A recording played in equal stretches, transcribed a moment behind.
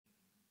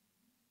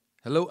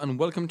Hello and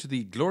welcome to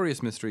the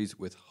Glorious Mysteries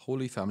with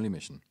Holy Family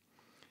Mission.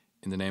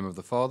 In the name of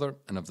the Father,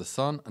 and of the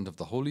Son, and of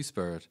the Holy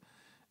Spirit.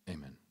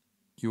 Amen.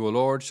 You, O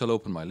Lord, shall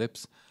open my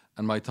lips,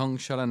 and my tongue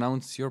shall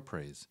announce your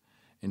praise.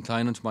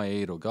 Incline unto my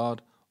aid, O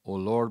God. O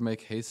Lord,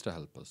 make haste to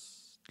help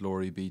us.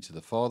 Glory be to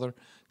the Father,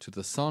 to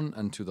the Son,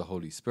 and to the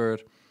Holy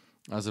Spirit,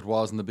 as it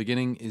was in the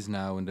beginning, is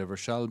now, and ever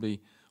shall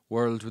be,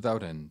 world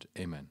without end.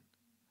 Amen.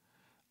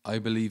 I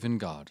believe in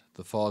God,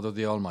 the Father,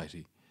 the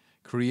Almighty,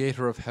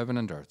 creator of heaven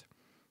and earth,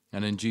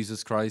 and in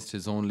Jesus Christ,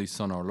 his only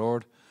Son, our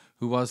Lord,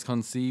 who was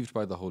conceived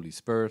by the Holy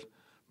Spirit,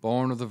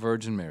 born of the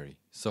Virgin Mary,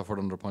 suffered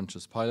under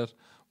Pontius Pilate,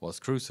 was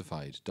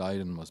crucified,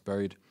 died, and was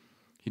buried.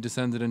 He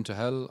descended into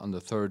hell. On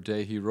the third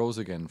day he rose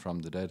again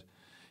from the dead.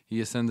 He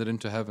ascended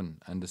into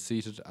heaven, and is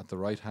seated at the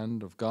right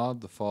hand of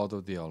God the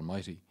Father the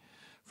Almighty.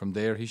 From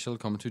there he shall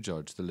come to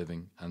judge the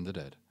living and the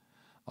dead.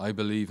 I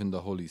believe in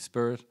the Holy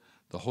Spirit,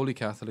 the Holy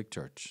Catholic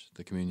Church,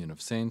 the communion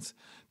of saints,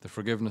 the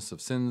forgiveness of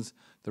sins,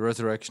 the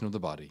resurrection of the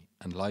body,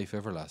 and life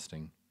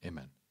everlasting.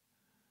 Amen.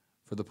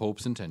 For the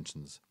Pope's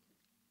intentions.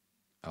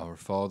 Our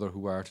Father,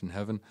 who art in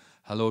heaven,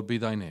 hallowed be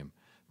thy name.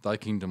 Thy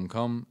kingdom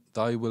come,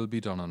 thy will be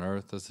done on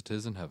earth as it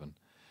is in heaven.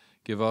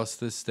 Give us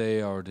this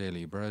day our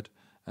daily bread,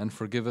 and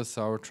forgive us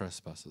our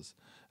trespasses,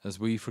 as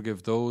we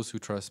forgive those who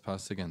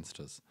trespass against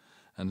us.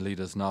 And lead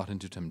us not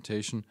into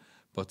temptation,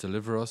 but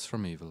deliver us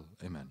from evil.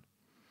 Amen.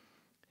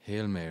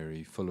 Hail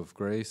Mary, full of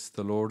grace,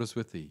 the Lord is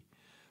with thee.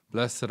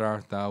 Blessed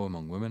art thou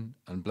among women,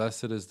 and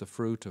blessed is the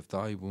fruit of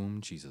thy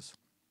womb, Jesus.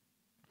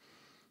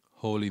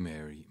 Holy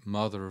Mary,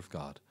 Mother of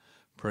God,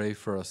 pray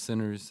for us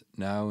sinners,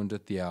 now and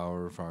at the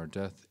hour of our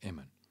death.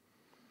 Amen.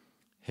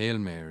 Hail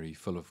Mary,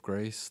 full of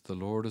grace, the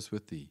Lord is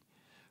with thee.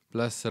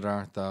 Blessed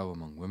art thou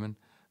among women,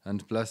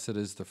 and blessed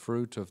is the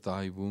fruit of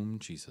thy womb,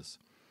 Jesus.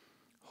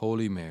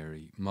 Holy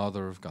Mary,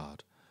 Mother of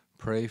God,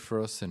 pray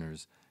for us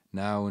sinners,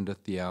 now and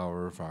at the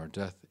hour of our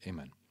death.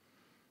 Amen.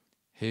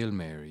 Hail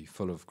Mary,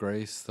 full of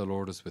grace, the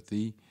Lord is with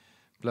thee.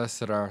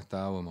 Blessed art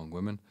thou among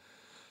women,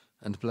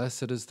 and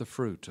blessed is the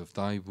fruit of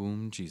thy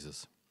womb,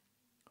 Jesus.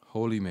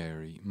 Holy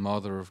Mary,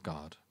 Mother of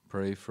God,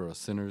 pray for us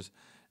sinners,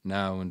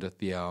 now and at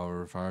the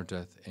hour of our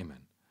death.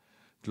 Amen.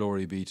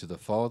 Glory be to the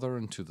Father,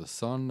 and to the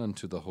Son, and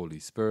to the Holy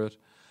Spirit,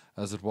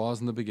 as it was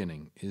in the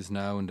beginning, is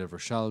now, and ever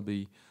shall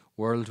be,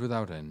 world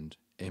without end.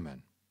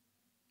 Amen.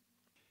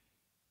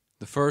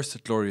 The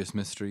first glorious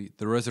mystery,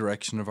 the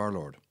resurrection of our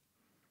Lord.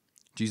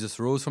 Jesus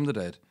rose from the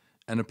dead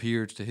and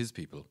appeared to his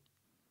people.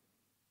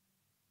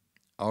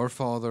 Our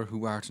Father,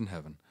 who art in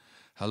heaven,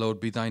 hallowed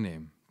be thy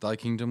name. Thy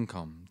kingdom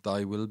come,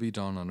 thy will be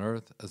done on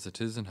earth as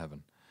it is in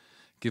heaven.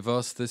 Give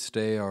us this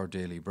day our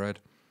daily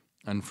bread,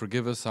 and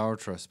forgive us our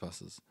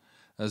trespasses,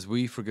 as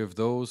we forgive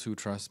those who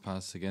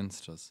trespass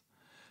against us.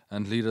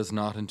 And lead us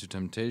not into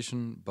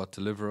temptation, but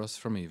deliver us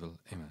from evil.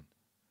 Amen.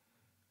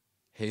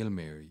 Hail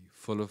Mary,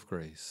 full of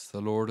grace,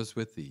 the Lord is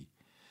with thee.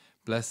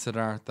 Blessed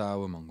art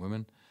thou among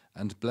women,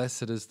 and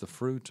blessed is the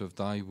fruit of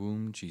thy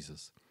womb,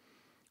 Jesus.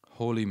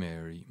 Holy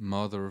Mary,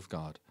 Mother of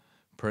God,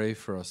 pray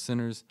for us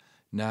sinners,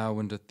 now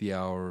and at the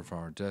hour of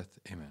our death.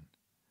 Amen.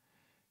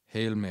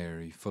 Hail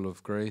Mary, full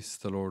of grace,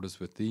 the Lord is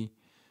with thee.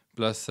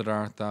 Blessed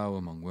art thou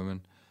among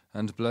women,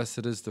 and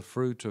blessed is the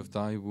fruit of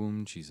thy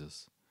womb,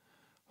 Jesus.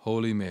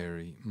 Holy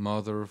Mary,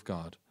 Mother of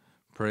God,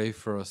 pray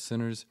for us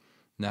sinners,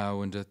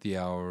 now and at the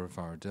hour of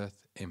our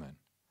death. Amen.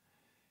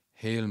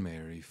 Hail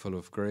Mary, full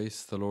of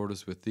grace, the Lord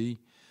is with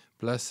thee.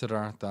 Blessed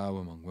art thou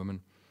among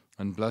women,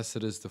 and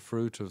blessed is the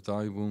fruit of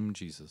thy womb,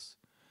 Jesus.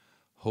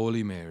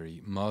 Holy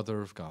Mary,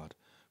 Mother of God,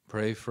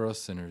 pray for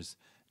us sinners,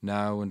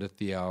 now and at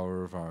the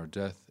hour of our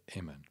death.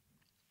 Amen.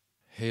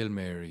 Hail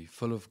Mary,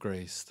 full of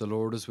grace, the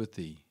Lord is with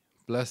thee.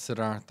 Blessed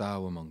art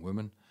thou among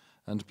women,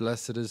 and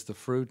blessed is the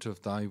fruit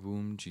of thy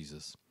womb,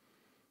 Jesus.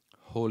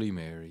 Holy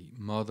Mary,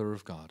 Mother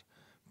of God,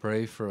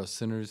 pray for us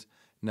sinners,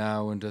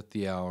 now and at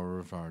the hour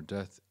of our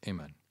death.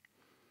 Amen.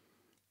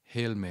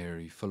 Hail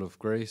Mary, full of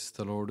grace,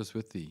 the Lord is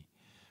with thee.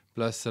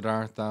 Blessed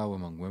art thou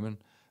among women,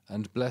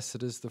 and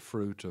blessed is the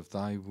fruit of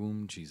thy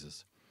womb,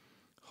 Jesus.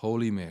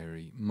 Holy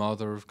Mary,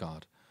 Mother of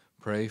God,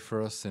 pray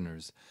for us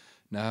sinners,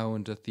 now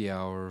and at the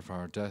hour of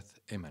our death.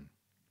 Amen.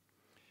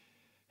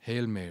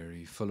 Hail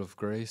Mary, full of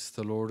grace,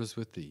 the Lord is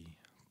with thee.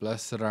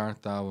 Blessed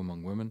art thou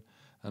among women,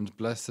 and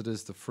blessed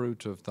is the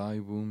fruit of thy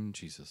womb,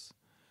 Jesus.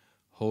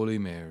 Holy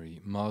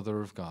Mary,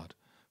 Mother of God,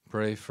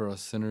 pray for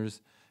us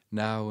sinners,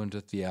 now and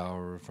at the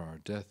hour of our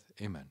death.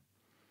 Amen.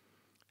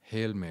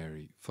 Hail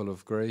Mary, full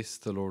of grace,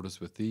 the Lord is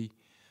with thee.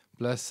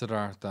 Blessed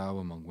art thou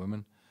among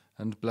women,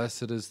 and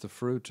blessed is the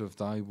fruit of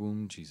thy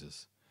womb,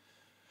 Jesus.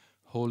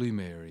 Holy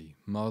Mary,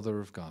 Mother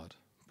of God,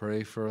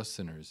 pray for us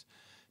sinners,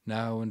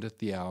 now and at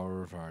the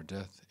hour of our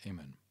death.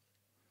 Amen.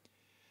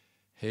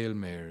 Hail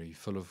Mary,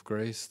 full of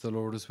grace, the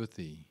Lord is with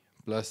thee.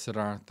 Blessed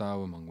art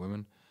thou among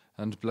women,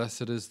 and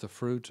blessed is the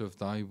fruit of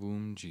thy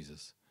womb,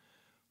 Jesus.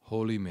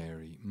 Holy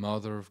Mary,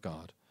 Mother of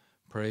God,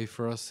 pray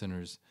for us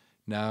sinners,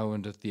 now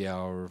and at the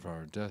hour of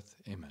our death.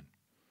 Amen.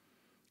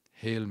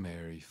 Hail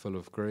Mary, full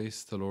of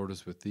grace, the Lord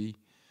is with thee.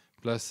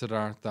 Blessed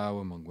art thou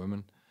among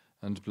women,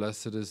 and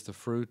blessed is the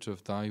fruit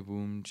of thy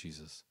womb,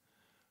 Jesus.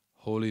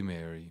 Holy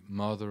Mary,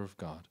 Mother of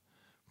God,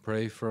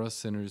 pray for us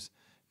sinners,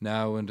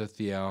 now and at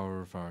the hour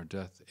of our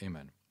death.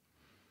 Amen.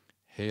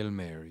 Hail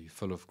Mary,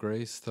 full of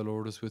grace, the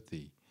Lord is with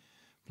thee.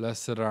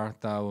 Blessed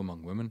art thou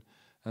among women,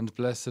 and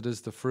blessed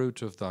is the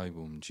fruit of thy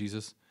womb,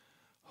 Jesus.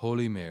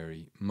 Holy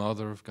Mary,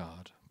 Mother of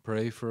God,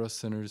 pray for us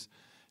sinners,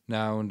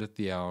 now and at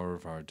the hour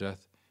of our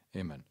death.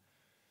 Amen.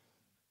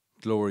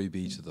 Glory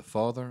be to the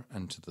Father,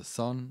 and to the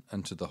Son,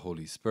 and to the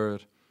Holy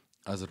Spirit,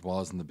 as it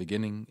was in the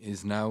beginning,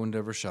 is now, and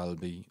ever shall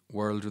be,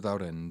 world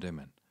without end.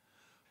 Amen.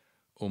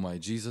 O my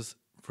Jesus,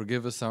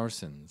 forgive us our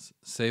sins,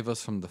 save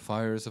us from the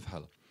fires of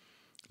hell.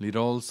 Lead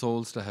all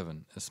souls to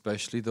heaven,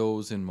 especially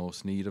those in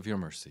most need of your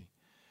mercy.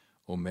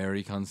 O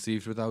Mary,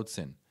 conceived without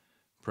sin,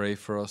 pray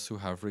for us who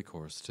have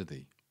recourse to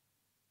thee.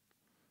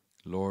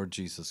 Lord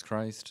Jesus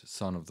Christ,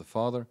 Son of the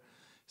Father,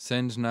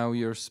 send now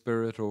your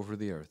Spirit over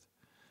the earth.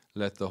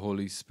 Let the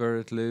Holy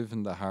Spirit live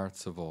in the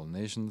hearts of all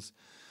nations,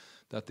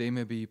 that they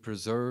may be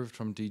preserved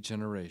from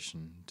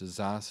degeneration,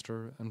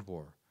 disaster, and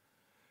war.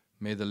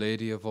 May the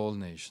Lady of all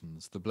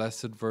nations, the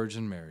Blessed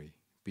Virgin Mary,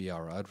 be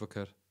our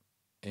advocate.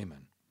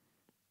 Amen.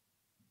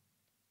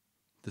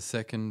 The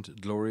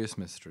second glorious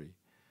mystery,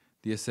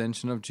 the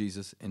ascension of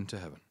Jesus into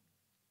heaven.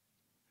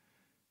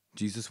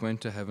 Jesus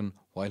went to heaven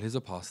while his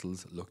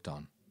apostles looked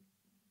on.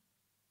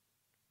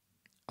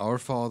 Our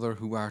Father,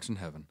 who art in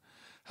heaven,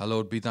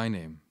 hallowed be thy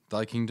name.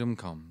 Thy kingdom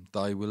come,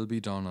 thy will be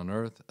done on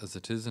earth as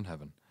it is in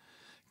heaven.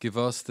 Give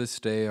us this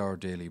day our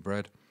daily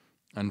bread,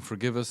 and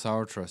forgive us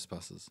our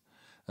trespasses,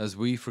 as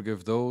we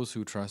forgive those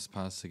who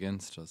trespass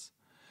against us.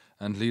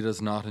 And lead us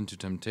not into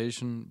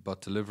temptation,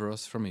 but deliver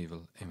us from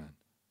evil. Amen.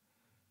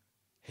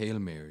 Hail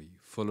Mary,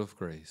 full of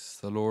grace,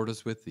 the Lord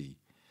is with thee.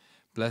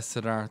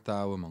 Blessed art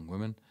thou among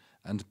women,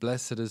 and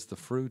blessed is the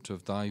fruit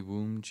of thy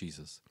womb,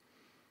 Jesus.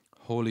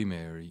 Holy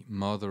Mary,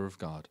 Mother of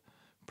God,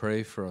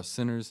 pray for us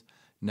sinners,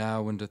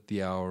 now and at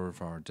the hour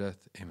of our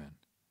death. Amen.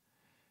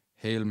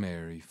 Hail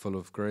Mary, full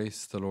of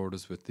grace, the Lord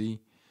is with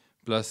thee.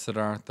 Blessed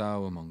art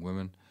thou among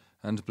women,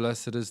 and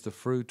blessed is the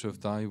fruit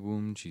of thy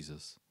womb,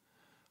 Jesus.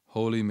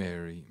 Holy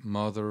Mary,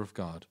 Mother of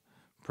God,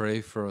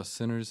 pray for us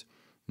sinners,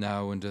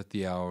 now and at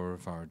the hour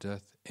of our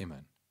death.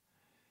 Amen.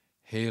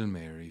 Hail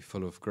Mary,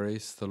 full of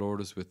grace, the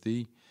Lord is with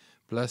thee.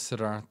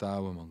 Blessed art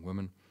thou among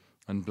women,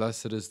 and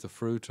blessed is the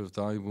fruit of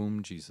thy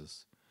womb,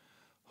 Jesus.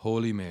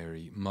 Holy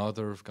Mary,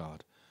 Mother of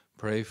God,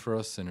 pray for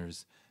us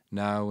sinners,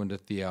 now and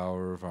at the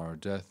hour of our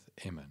death.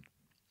 Amen.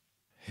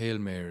 Hail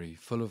Mary,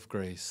 full of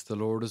grace, the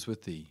Lord is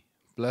with thee.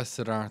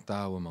 Blessed art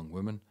thou among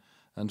women,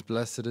 and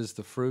blessed is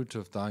the fruit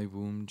of thy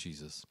womb,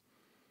 Jesus.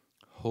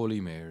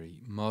 Holy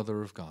Mary,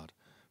 Mother of God,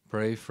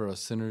 pray for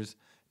us sinners,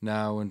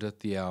 now and at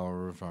the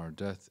hour of our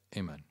death.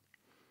 Amen.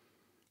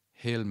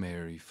 Hail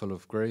Mary, full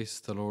of grace,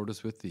 the Lord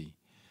is with thee.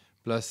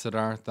 Blessed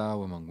art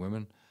thou among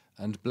women,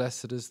 and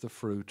blessed is the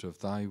fruit of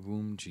thy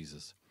womb,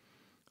 Jesus.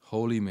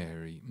 Holy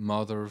Mary,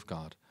 Mother of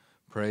God,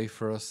 pray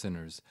for us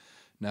sinners,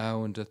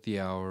 now and at the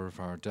hour of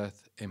our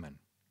death. Amen.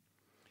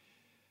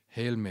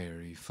 Hail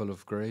Mary, full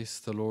of grace,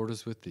 the Lord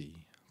is with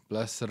thee.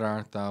 Blessed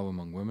art thou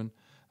among women,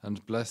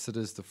 and blessed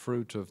is the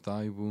fruit of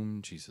thy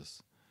womb,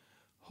 Jesus.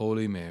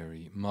 Holy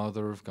Mary,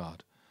 Mother of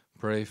God,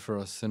 pray for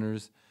us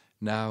sinners,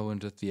 now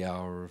and at the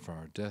hour of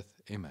our death.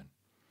 Amen.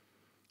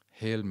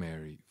 Hail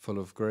Mary, full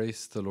of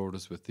grace, the Lord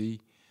is with thee.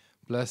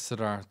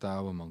 Blessed art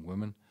thou among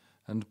women,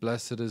 and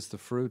blessed is the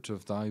fruit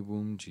of thy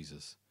womb,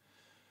 Jesus.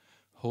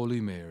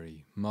 Holy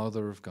Mary,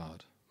 Mother of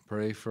God,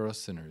 pray for us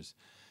sinners,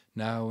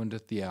 now and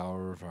at the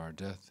hour of our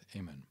death.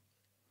 Amen.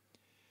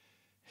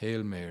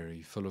 Hail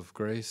Mary, full of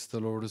grace, the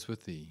Lord is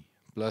with thee.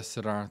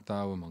 Blessed art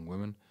thou among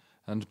women,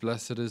 and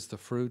blessed is the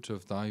fruit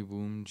of thy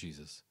womb,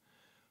 Jesus.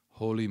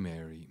 Holy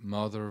Mary,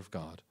 Mother of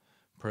God,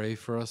 pray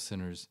for us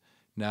sinners,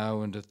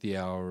 now and at the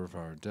hour of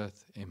our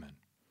death. Amen.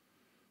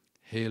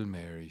 Hail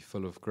Mary,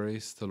 full of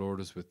grace, the Lord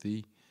is with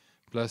thee.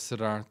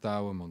 Blessed art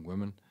thou among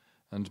women,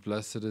 and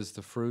blessed is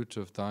the fruit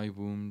of thy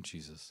womb,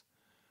 Jesus.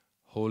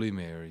 Holy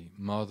Mary,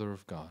 Mother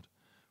of God,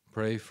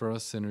 pray for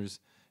us sinners,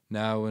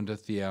 now and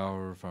at the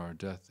hour of our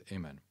death.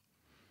 Amen.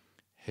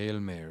 Hail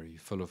Mary,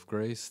 full of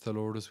grace, the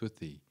Lord is with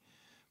thee.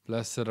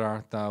 Blessed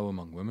art thou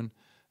among women,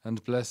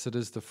 and blessed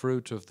is the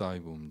fruit of thy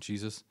womb,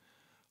 Jesus.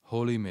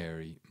 Holy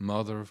Mary,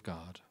 Mother of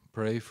God,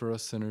 pray for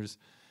us sinners,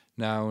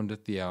 now and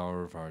at the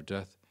hour of our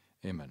death.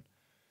 Amen.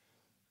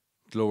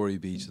 Glory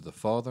be to the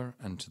Father,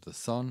 and to the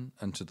Son,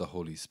 and to the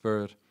Holy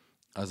Spirit,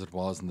 as it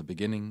was in the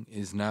beginning,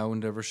 is now,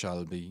 and ever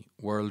shall be,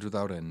 world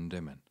without end.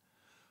 Amen.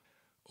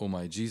 O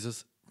my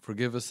Jesus,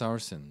 forgive us our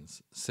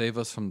sins, save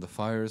us from the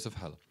fires of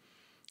hell.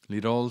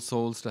 Lead all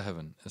souls to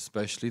heaven,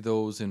 especially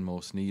those in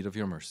most need of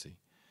your mercy.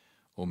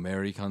 O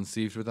Mary,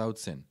 conceived without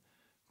sin,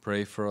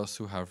 pray for us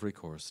who have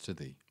recourse to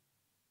thee.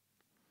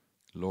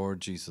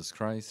 Lord Jesus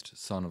Christ,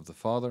 Son of the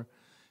Father,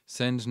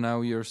 send now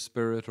your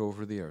Spirit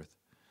over the earth.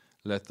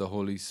 Let the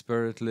Holy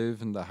Spirit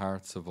live in the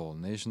hearts of all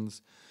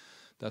nations,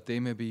 that they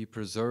may be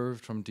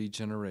preserved from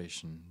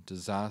degeneration,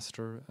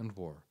 disaster, and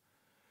war.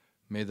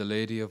 May the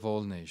Lady of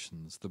all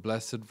nations, the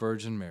Blessed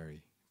Virgin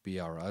Mary, be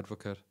our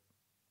advocate.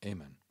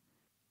 Amen.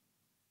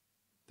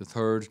 The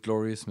third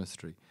glorious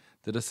mystery,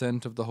 the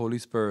descent of the Holy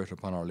Spirit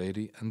upon Our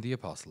Lady and the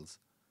Apostles.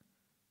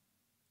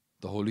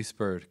 The Holy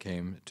Spirit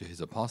came to his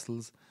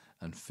apostles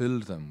and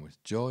filled them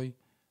with joy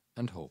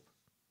and hope.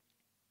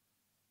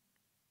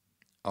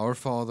 Our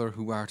Father,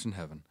 who art in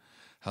heaven,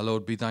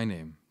 hallowed be thy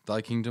name.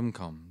 Thy kingdom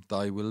come,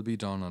 thy will be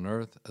done on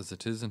earth as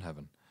it is in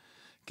heaven.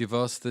 Give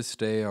us this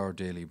day our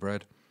daily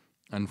bread,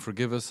 and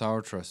forgive us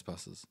our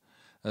trespasses,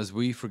 as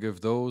we forgive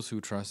those who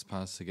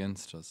trespass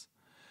against us.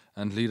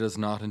 And lead us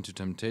not into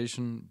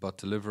temptation, but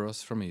deliver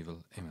us from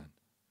evil. Amen.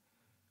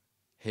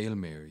 Hail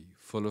Mary,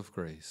 full of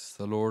grace,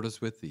 the Lord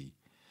is with thee.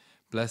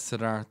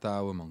 Blessed art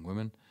thou among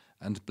women,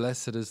 and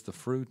blessed is the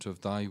fruit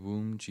of thy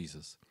womb,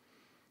 Jesus.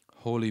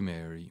 Holy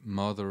Mary,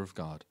 Mother of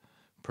God,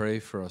 pray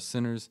for us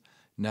sinners,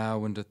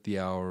 now and at the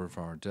hour of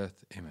our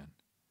death. Amen.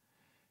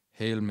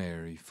 Hail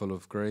Mary, full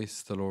of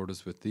grace, the Lord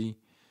is with thee.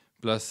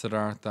 Blessed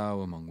art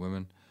thou among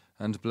women,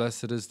 and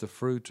blessed is the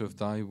fruit of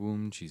thy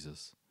womb,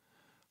 Jesus.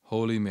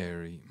 Holy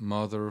Mary,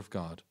 Mother of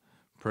God,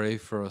 pray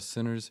for us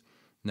sinners,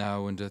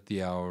 now and at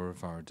the hour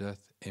of our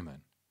death. Amen.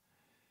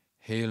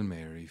 Hail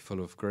Mary, full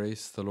of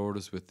grace, the Lord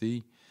is with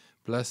thee.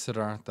 Blessed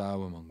art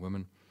thou among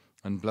women,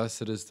 and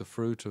blessed is the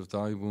fruit of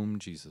thy womb,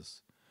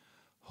 Jesus.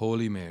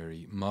 Holy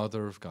Mary,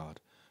 Mother of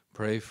God,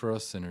 pray for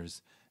us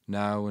sinners,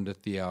 now and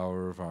at the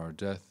hour of our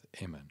death.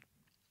 Amen.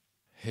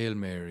 Hail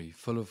Mary,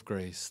 full of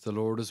grace, the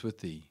Lord is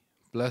with thee.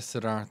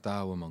 Blessed art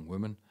thou among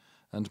women,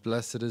 and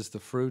blessed is the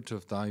fruit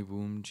of thy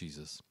womb,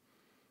 Jesus.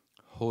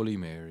 Holy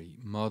Mary,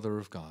 Mother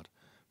of God,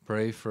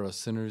 pray for us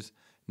sinners,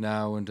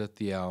 now and at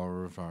the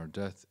hour of our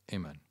death.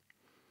 Amen.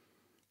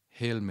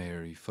 Hail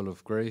Mary, full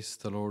of grace,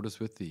 the Lord is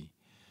with thee.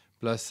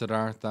 Blessed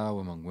art thou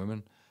among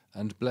women,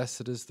 and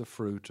blessed is the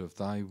fruit of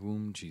thy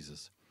womb,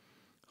 Jesus.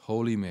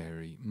 Holy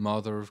Mary,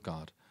 Mother of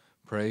God,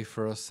 pray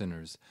for us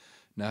sinners,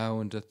 now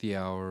and at the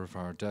hour of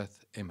our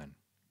death. Amen.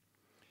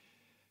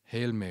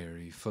 Hail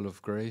Mary, full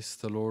of grace,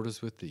 the Lord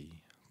is with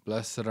thee.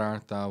 Blessed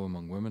art thou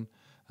among women,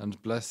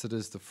 and blessed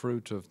is the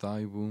fruit of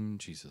thy womb,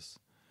 Jesus.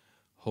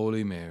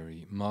 Holy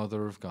Mary,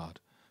 Mother of God,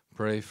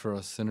 pray for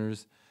us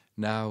sinners,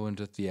 now and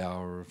at the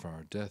hour of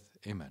our death.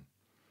 Amen.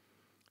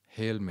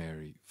 Hail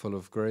Mary, full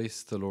of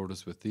grace, the Lord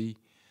is with thee.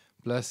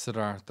 Blessed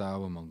art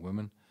thou among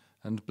women,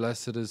 and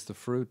blessed is the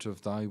fruit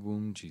of thy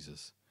womb,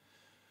 Jesus.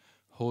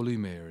 Holy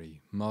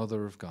Mary,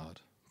 Mother of God,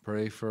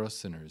 pray for us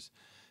sinners,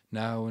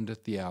 now and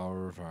at the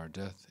hour of our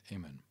death.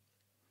 Amen.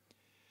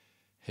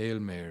 Hail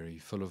Mary,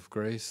 full of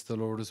grace, the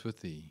Lord is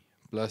with thee.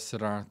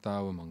 Blessed art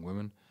thou among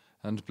women,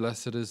 and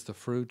blessed is the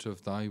fruit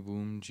of thy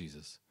womb,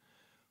 Jesus.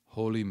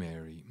 Holy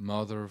Mary,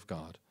 Mother of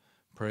God,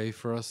 pray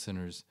for us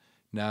sinners,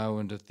 now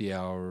and at the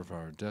hour of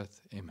our death.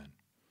 Amen.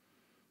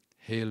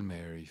 Hail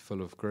Mary,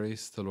 full of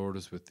grace, the Lord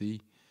is with thee.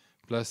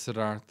 Blessed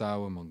art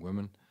thou among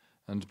women,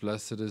 and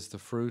blessed is the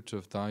fruit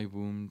of thy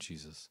womb,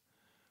 Jesus.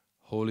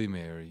 Holy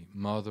Mary,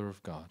 Mother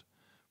of God,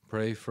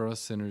 pray for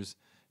us sinners,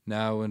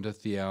 now and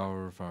at the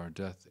hour of our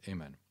death.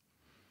 Amen.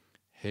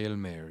 Hail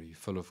Mary,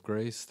 full of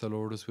grace, the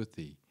Lord is with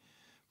thee.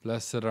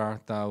 Blessed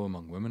art thou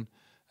among women,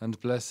 and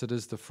blessed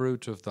is the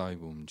fruit of thy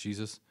womb,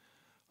 Jesus.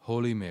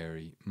 Holy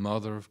Mary,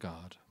 Mother of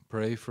God,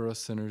 pray for us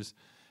sinners,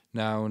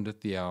 now and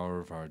at the hour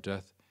of our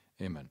death.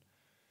 Amen.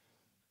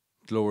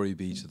 Glory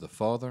be to the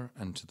Father,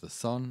 and to the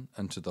Son,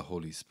 and to the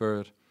Holy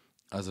Spirit,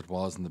 as it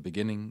was in the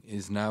beginning,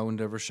 is now, and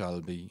ever shall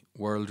be,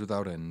 world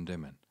without end.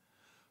 Amen.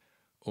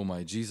 O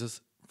my Jesus,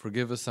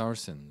 forgive us our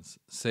sins,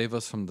 save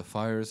us from the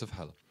fires of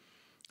hell.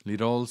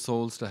 Lead all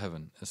souls to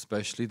heaven,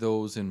 especially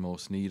those in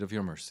most need of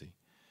your mercy.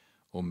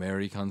 O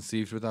Mary,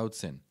 conceived without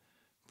sin,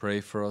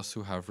 pray for us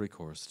who have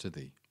recourse to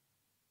thee.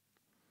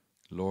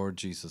 Lord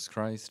Jesus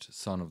Christ,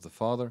 Son of the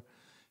Father,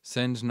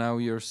 send now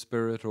your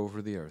Spirit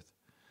over the earth.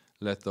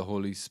 Let the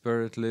Holy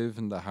Spirit live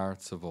in the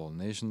hearts of all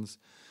nations,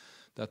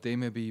 that they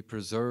may be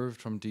preserved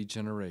from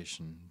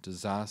degeneration,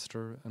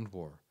 disaster, and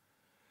war.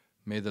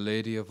 May the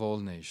Lady of all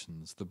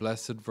nations, the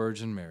Blessed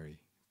Virgin Mary,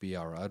 be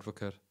our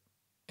advocate.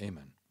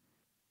 Amen.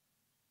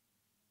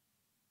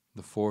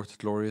 The fourth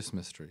glorious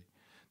mystery,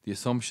 the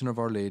Assumption of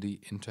Our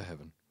Lady into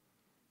heaven.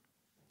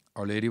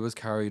 Our Lady was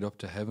carried up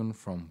to heaven,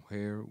 from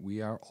where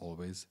we are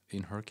always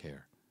in her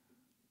care.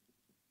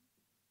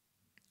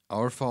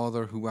 Our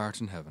Father, who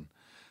art in heaven,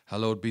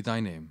 hallowed be thy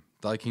name.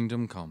 Thy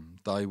kingdom come,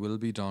 thy will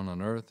be done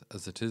on earth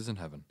as it is in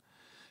heaven.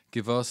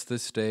 Give us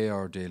this day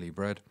our daily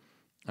bread,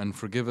 and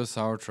forgive us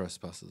our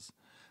trespasses,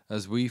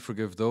 as we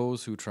forgive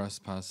those who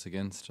trespass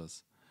against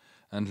us.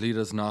 And lead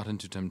us not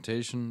into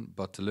temptation,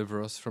 but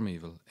deliver us from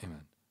evil.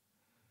 Amen.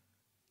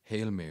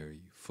 Hail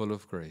Mary, full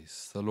of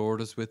grace, the Lord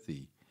is with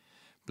thee.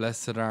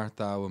 Blessed art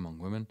thou among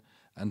women,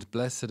 and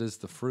blessed is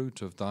the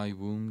fruit of thy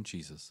womb,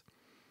 Jesus.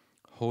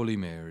 Holy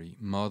Mary,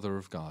 Mother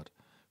of God,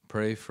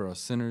 pray for us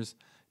sinners,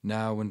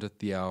 now and at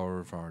the hour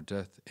of our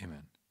death.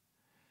 Amen.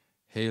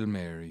 Hail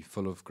Mary,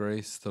 full of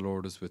grace, the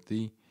Lord is with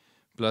thee.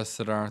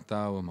 Blessed art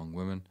thou among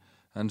women,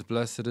 and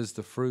blessed is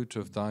the fruit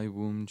of thy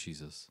womb,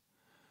 Jesus.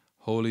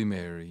 Holy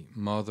Mary,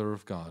 Mother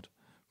of God,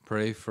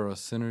 pray for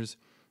us sinners,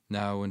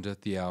 now and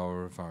at the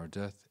hour of our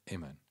death.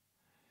 Amen.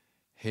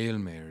 Hail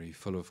Mary,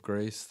 full of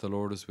grace, the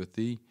Lord is with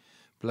thee.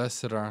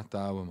 Blessed art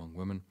thou among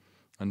women,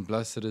 and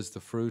blessed is the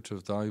fruit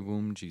of thy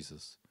womb,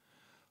 Jesus.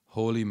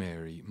 Holy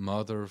Mary,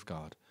 Mother of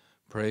God,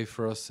 pray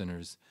for us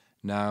sinners,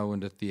 now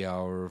and at the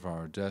hour of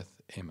our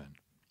death. Amen.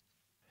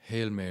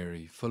 Hail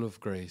Mary, full of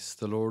grace,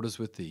 the Lord is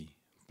with thee.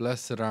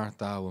 Blessed art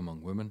thou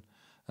among women,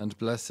 and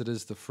blessed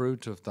is the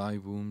fruit of thy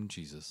womb,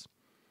 Jesus.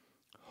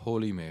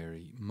 Holy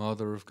Mary,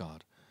 Mother of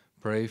God,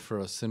 pray for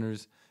us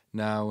sinners,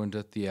 now and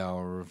at the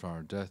hour of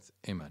our death.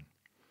 Amen.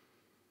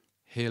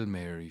 Hail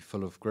Mary,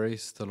 full of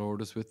grace, the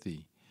Lord is with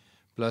thee.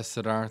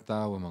 Blessed art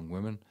thou among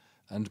women,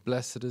 and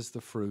blessed is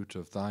the fruit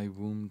of thy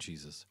womb,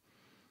 Jesus.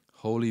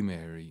 Holy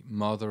Mary,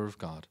 Mother of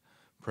God,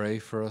 pray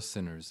for us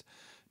sinners,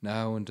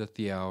 now and at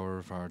the hour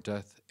of our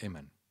death.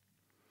 Amen.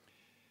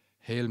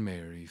 Hail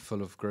Mary,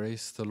 full of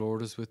grace, the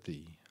Lord is with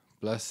thee.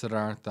 Blessed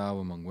art thou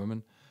among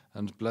women,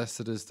 and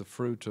blessed is the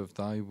fruit of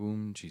thy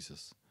womb,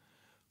 Jesus.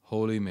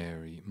 Holy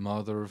Mary,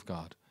 Mother of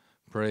God,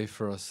 pray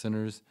for us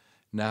sinners,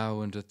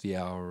 now and at the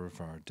hour of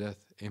our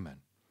death. Amen.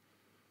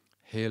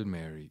 Hail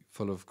Mary,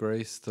 full of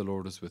grace, the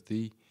Lord is with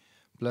thee.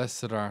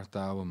 Blessed art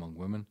thou among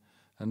women,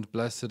 and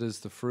blessed is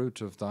the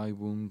fruit of thy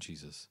womb,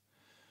 Jesus.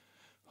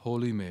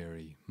 Holy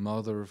Mary,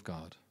 Mother of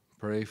God,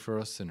 pray for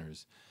us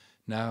sinners,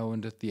 now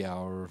and at the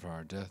hour of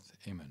our death.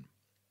 Amen.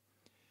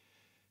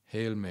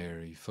 Hail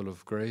Mary, full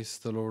of grace,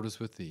 the Lord is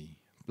with thee.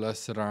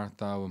 Blessed art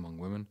thou among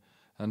women,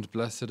 and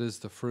blessed is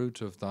the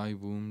fruit of thy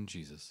womb,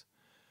 Jesus.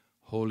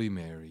 Holy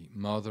Mary,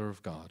 Mother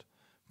of God,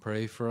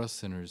 pray for us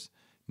sinners,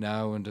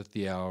 now and at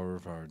the hour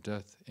of our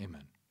death.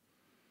 Amen.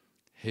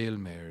 Hail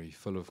Mary,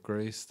 full of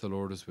grace, the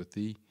Lord is with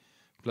thee.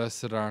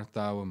 Blessed art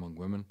thou among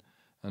women,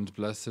 and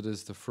blessed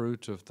is the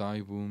fruit of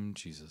thy womb,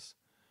 Jesus.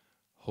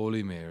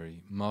 Holy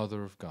Mary,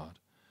 Mother of God,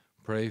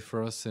 pray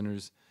for us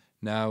sinners,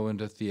 now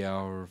and at the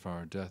hour of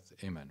our death.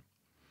 Amen.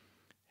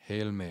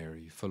 Hail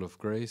Mary, full of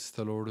grace,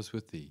 the Lord is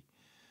with thee.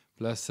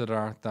 Blessed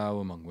art thou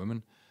among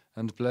women,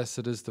 and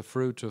blessed is the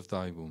fruit of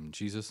thy womb,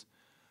 Jesus.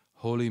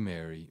 Holy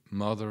Mary,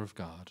 Mother of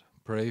God,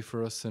 pray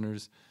for us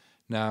sinners,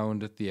 now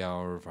and at the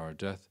hour of our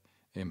death.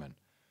 Amen.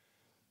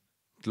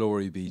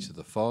 Glory be to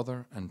the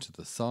Father, and to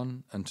the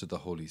Son, and to the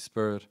Holy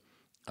Spirit,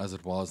 as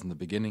it was in the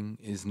beginning,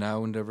 is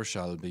now, and ever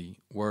shall be,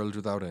 world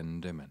without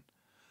end. Amen.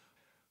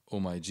 O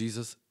my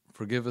Jesus,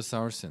 forgive us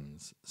our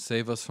sins,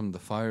 save us from the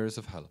fires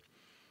of hell.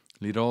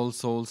 Lead all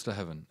souls to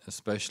heaven,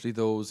 especially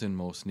those in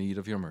most need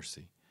of your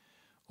mercy.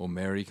 O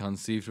Mary,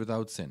 conceived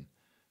without sin,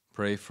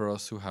 pray for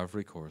us who have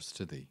recourse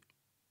to thee.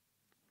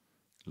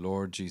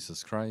 Lord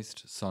Jesus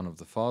Christ, Son of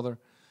the Father,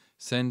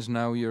 send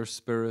now your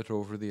Spirit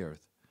over the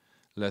earth.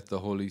 Let the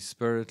Holy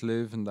Spirit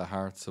live in the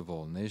hearts of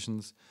all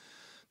nations,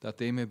 that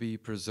they may be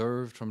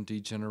preserved from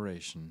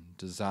degeneration,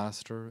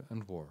 disaster,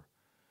 and war.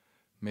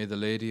 May the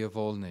Lady of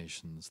all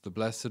nations, the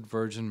Blessed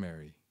Virgin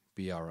Mary,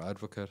 be our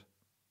advocate.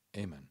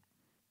 Amen.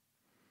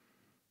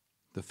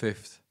 The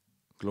fifth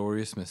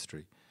glorious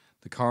mystery,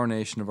 the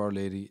coronation of Our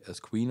Lady as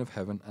Queen of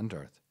heaven and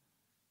earth.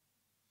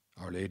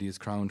 Our Lady is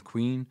crowned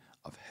Queen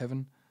of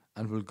heaven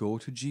and will go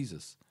to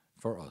Jesus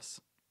for us.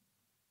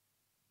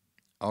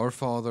 Our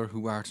Father,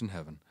 who art in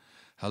heaven,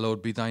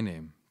 hallowed be thy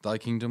name. Thy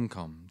kingdom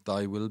come,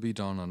 thy will be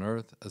done on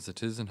earth as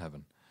it is in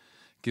heaven.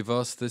 Give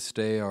us this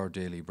day our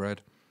daily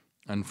bread,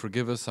 and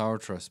forgive us our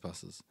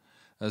trespasses,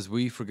 as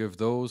we forgive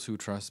those who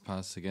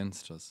trespass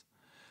against us.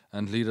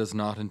 And lead us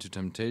not into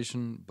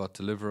temptation, but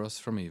deliver us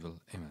from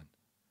evil. Amen.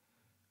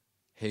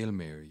 Hail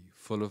Mary,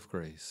 full of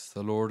grace,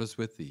 the Lord is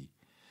with thee.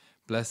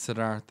 Blessed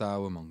art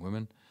thou among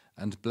women,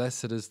 and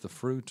blessed is the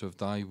fruit of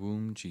thy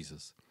womb,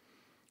 Jesus.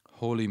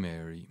 Holy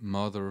Mary,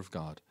 Mother of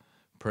God,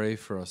 pray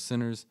for us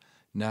sinners,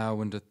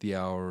 now and at the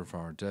hour of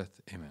our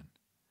death. Amen.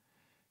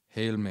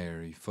 Hail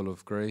Mary, full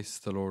of grace,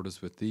 the Lord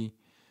is with thee.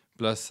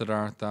 Blessed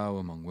art thou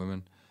among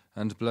women,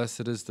 and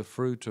blessed is the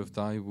fruit of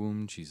thy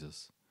womb,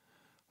 Jesus.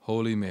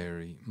 Holy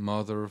Mary,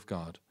 Mother of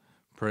God,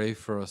 pray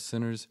for us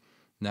sinners,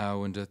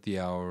 now and at the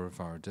hour of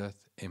our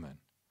death. Amen.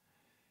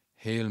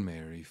 Hail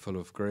Mary, full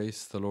of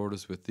grace, the Lord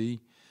is with thee.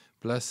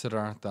 Blessed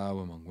art thou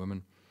among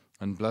women,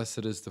 and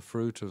blessed is the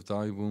fruit of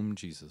thy womb,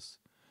 Jesus.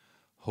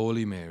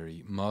 Holy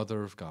Mary,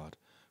 Mother of God,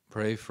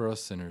 pray for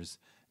us sinners,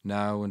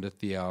 now and at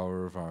the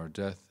hour of our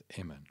death.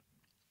 Amen.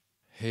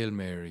 Hail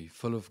Mary,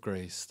 full of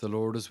grace, the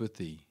Lord is with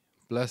thee.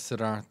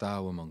 Blessed art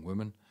thou among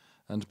women,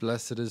 and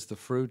blessed is the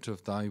fruit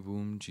of thy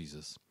womb,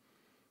 Jesus.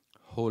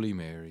 Holy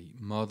Mary,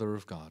 Mother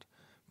of God,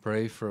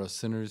 pray for us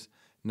sinners,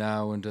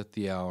 now and at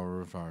the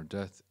hour of our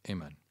death.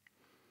 Amen.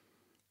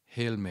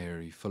 Hail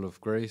Mary, full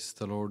of grace,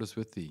 the Lord is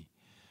with thee.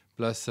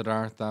 Blessed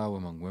art thou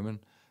among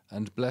women,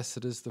 and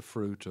blessed is the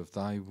fruit of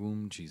thy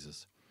womb,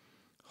 Jesus.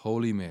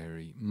 Holy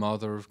Mary,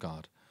 Mother of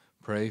God,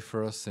 pray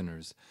for us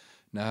sinners,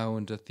 now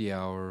and at the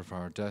hour of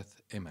our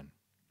death. Amen.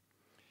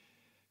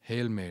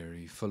 Hail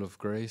Mary, full of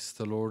grace,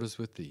 the Lord is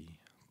with thee.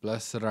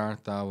 Blessed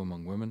art thou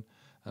among women,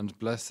 and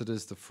blessed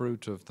is the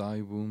fruit of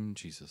thy womb,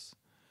 Jesus.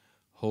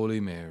 Holy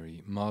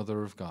Mary,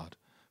 Mother of God,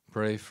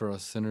 pray for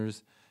us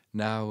sinners,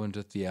 now and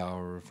at the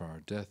hour of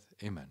our death.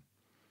 Amen.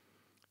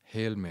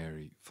 Hail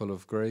Mary, full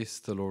of grace,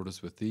 the Lord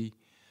is with thee.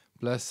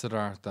 Blessed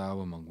art thou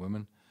among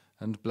women,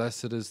 and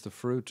blessed is the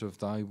fruit of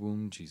thy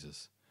womb,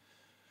 Jesus.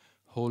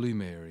 Holy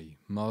Mary,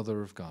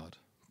 Mother of God,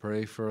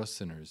 pray for us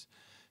sinners,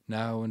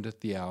 now and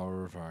at the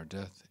hour of our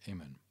death.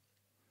 Amen.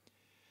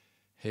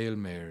 Hail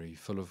Mary,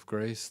 full of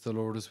grace, the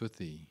Lord is with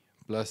thee.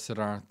 Blessed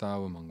art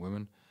thou among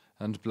women,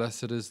 and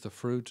blessed is the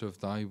fruit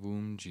of thy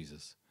womb,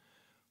 Jesus.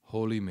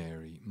 Holy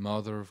Mary,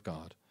 Mother of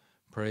God,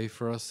 pray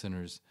for us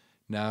sinners,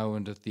 now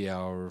and at the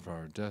hour of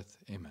our death.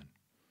 Amen.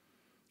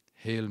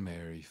 Hail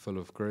Mary, full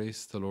of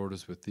grace, the Lord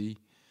is with thee.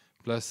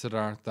 Blessed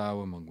art thou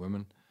among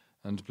women,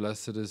 and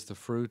blessed is the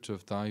fruit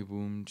of thy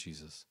womb,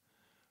 Jesus.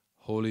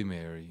 Holy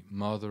Mary,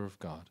 Mother of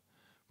God,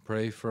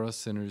 pray for us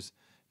sinners,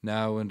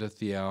 now and at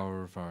the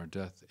hour of our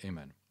death.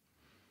 Amen.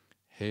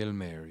 Hail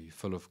Mary,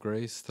 full of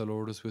grace, the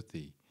Lord is with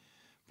thee.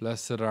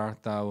 Blessed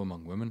art thou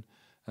among women,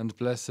 and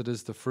blessed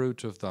is the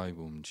fruit of thy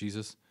womb,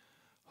 Jesus.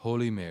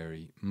 Holy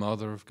Mary,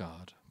 Mother of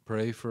God,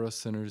 pray for us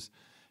sinners,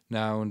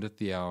 now and at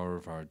the hour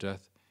of our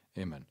death.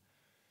 Amen.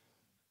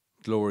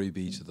 Glory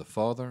be to the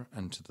Father,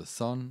 and to the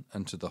Son,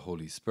 and to the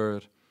Holy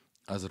Spirit,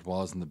 as it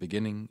was in the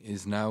beginning,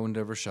 is now, and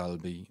ever shall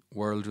be,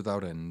 world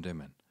without end.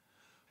 Amen.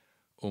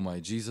 O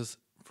my Jesus,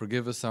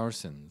 forgive us our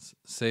sins,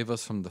 save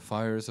us from the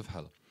fires of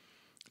hell.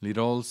 Lead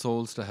all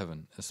souls to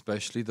heaven,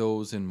 especially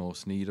those in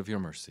most need of your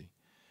mercy.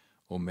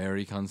 O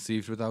Mary,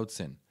 conceived without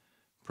sin,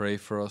 pray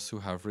for us who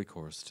have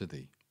recourse to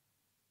thee.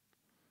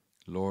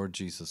 Lord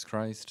Jesus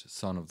Christ,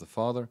 Son of the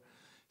Father,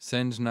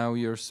 send now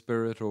your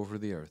Spirit over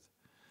the earth.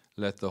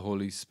 Let the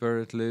Holy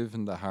Spirit live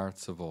in the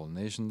hearts of all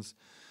nations,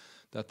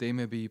 that they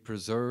may be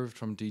preserved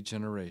from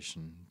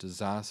degeneration,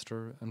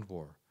 disaster, and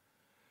war.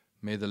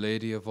 May the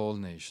Lady of all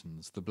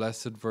nations, the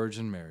Blessed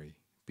Virgin Mary,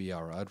 be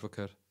our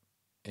advocate.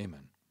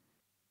 Amen.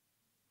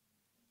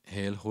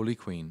 Hail, Holy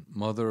Queen,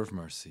 Mother of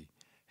Mercy.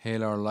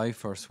 Hail our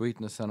life, our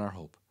sweetness, and our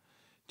hope.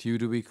 To you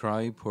do we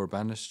cry, poor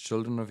banished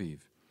children of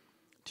Eve.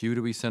 To you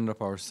do we send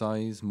up our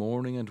sighs,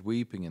 mourning and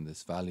weeping in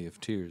this valley of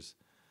tears.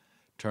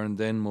 Turn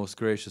then, most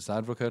gracious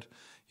Advocate,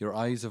 your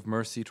eyes of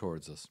mercy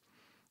towards us,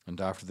 and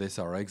after this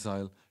our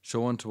exile,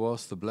 show unto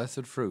us the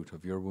blessed fruit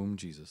of your womb,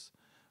 Jesus.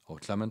 O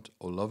clement,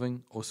 O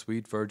loving, O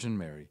sweet Virgin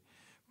Mary,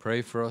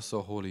 pray for us,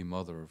 O holy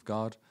Mother of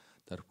God,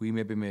 that we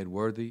may be made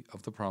worthy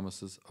of the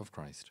promises of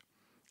Christ.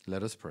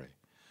 Let us pray.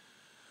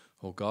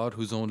 O God,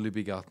 whose only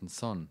begotten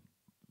Son,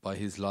 by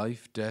his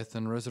life, death,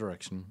 and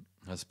resurrection,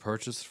 has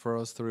purchased for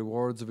us the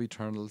rewards of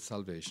eternal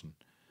salvation,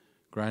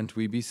 grant,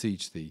 we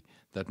beseech thee,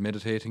 that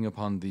meditating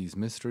upon these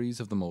mysteries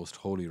of the most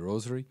Holy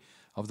Rosary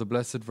of the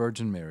Blessed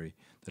Virgin Mary,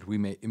 that we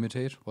may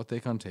imitate what they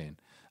contain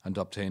and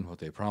obtain what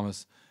they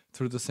promise,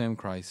 through the same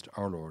Christ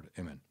our Lord.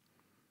 Amen.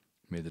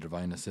 May the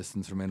divine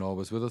assistance remain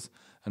always with us,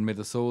 and may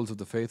the souls of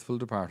the faithful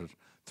departed,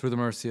 through the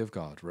mercy of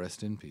God,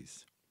 rest in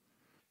peace.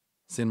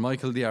 Saint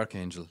Michael the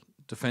Archangel,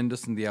 defend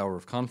us in the hour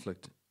of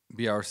conflict.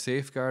 Be our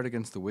safeguard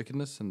against the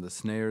wickedness and the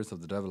snares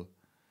of the devil.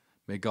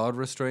 May God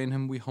restrain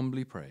him, we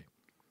humbly pray.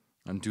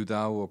 And do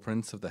thou, O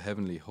Prince of the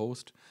heavenly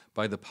host,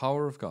 by the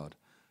power of God,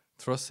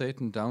 thrust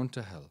Satan down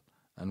to hell,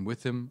 and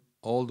with him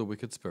all the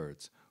wicked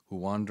spirits who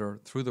wander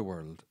through the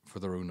world for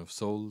the ruin of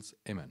souls.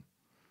 Amen.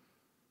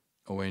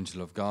 O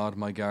angel of God,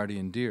 my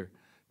guardian dear,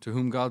 to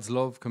whom God's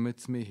love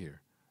commits me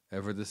here,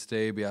 ever this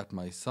day be at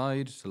my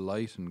side, to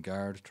light and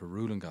guard, to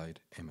rule and guide.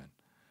 Amen.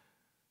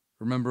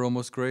 Remember, O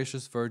most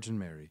gracious Virgin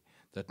Mary,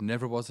 that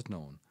never was it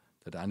known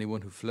that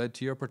anyone who fled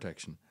to your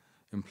protection,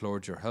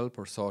 implored your help,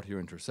 or sought your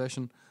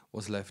intercession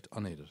was left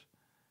unaided.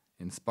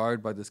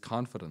 Inspired by this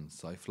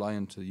confidence, I fly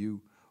unto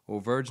you, O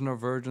Virgin of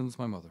Virgins,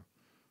 my Mother.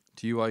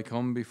 To you I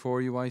come,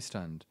 before you I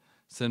stand,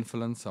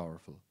 sinful and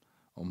sorrowful.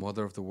 O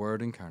Mother of the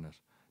Word incarnate,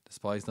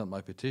 despise not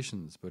my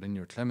petitions, but in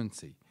your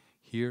clemency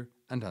hear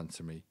and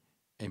answer me.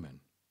 Amen.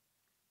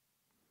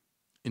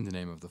 In the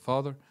name of the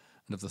Father,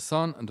 and of the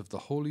Son, and of the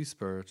Holy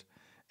Spirit.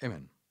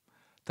 Amen.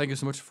 Thank you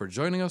so much for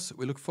joining us.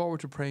 We look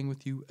forward to praying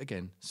with you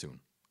again soon.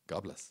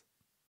 God bless.